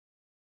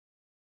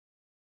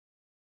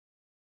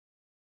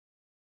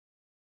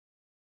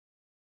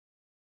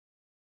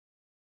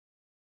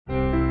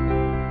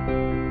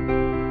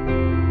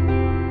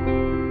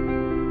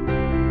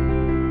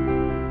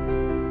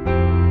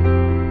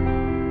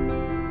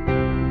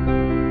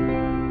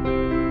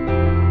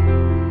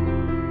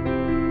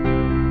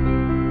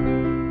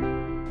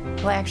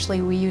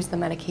Actually, we use the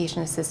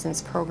medication assistance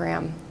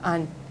program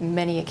on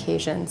many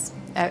occasions.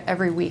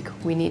 Every week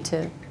we need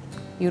to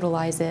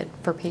utilize it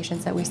for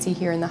patients that we see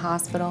here in the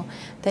hospital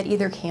that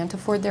either can't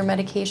afford their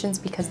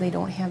medications because they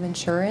don't have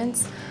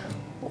insurance,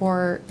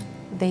 or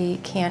they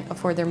can't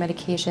afford their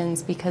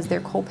medications because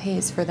their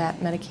co-pays for that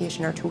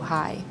medication are too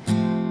high.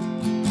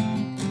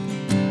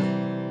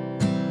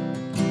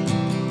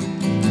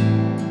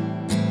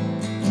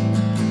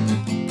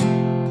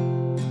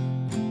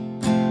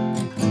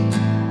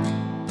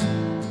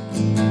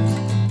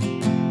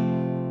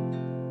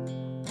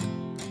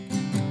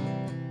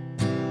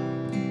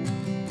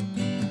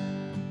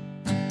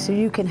 So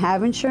you can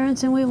have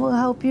insurance and we will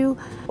help you,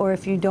 or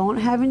if you don't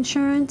have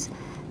insurance,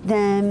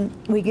 then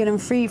we get them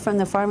free from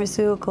the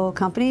pharmaceutical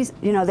companies.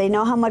 You know, they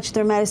know how much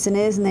their medicine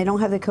is and they don't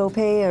have the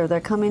copay, or they're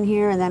coming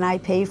here and then I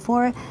pay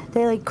for it.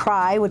 They like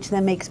cry, which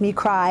then makes me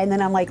cry, and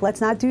then I'm like,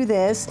 let's not do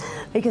this,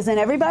 because then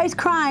everybody's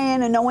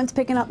crying and no one's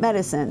picking up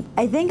medicine.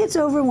 I think it's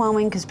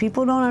overwhelming because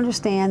people don't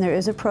understand there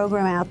is a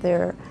program out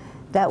there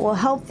that will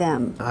help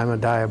them. I'm a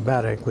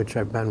diabetic, which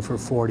I've been for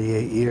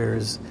 48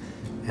 years,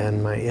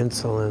 and my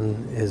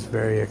insulin is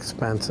very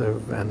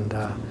expensive, and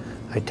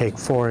I take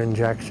 4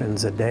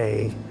 injections a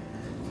day,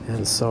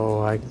 and so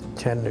I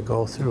tend to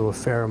go through a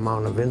fair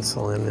amount of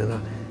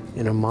insulin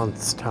in a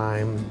month's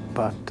time.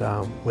 But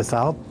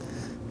without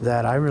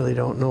that, I really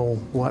don't know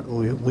what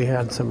we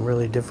had some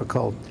really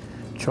difficult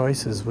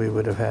choices we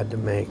would have had to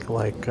make,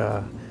 like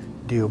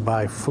do you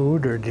buy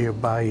food or do you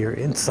buy your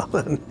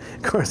insulin?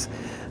 Of course,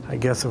 I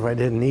guess if I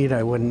didn't eat,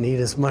 I wouldn't need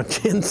as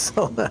much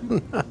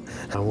insulin.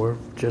 We're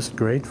just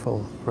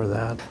grateful for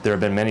that. There have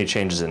been many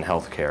changes in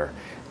healthcare.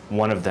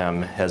 One of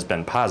them has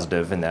been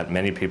positive in that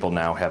many people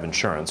now have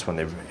insurance when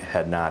they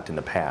had not in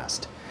the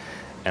past.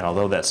 And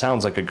although that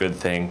sounds like a good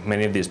thing,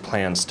 many of these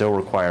plans still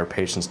require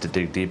patients to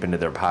dig deep into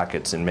their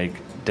pockets and make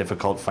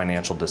difficult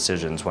financial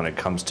decisions when it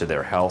comes to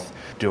their health.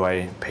 Do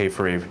I pay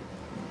for a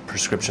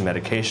prescription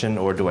medication,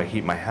 or do I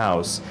heat my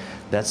house?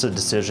 That's a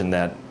decision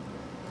that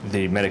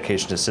the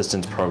medication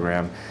assistance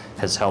program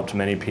has helped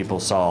many people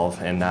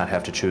solve and not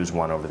have to choose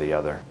one over the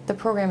other. The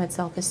program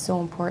itself is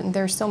so important.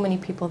 There are so many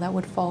people that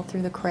would fall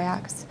through the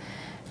cracks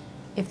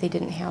if they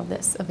didn't have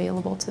this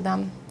available to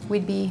them.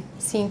 We'd be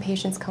seeing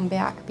patients come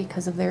back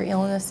because of their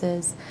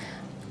illnesses,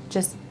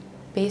 just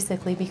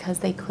basically because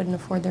they couldn't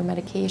afford their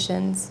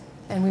medications,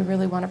 and we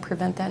really want to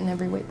prevent that in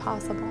every way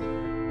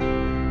possible.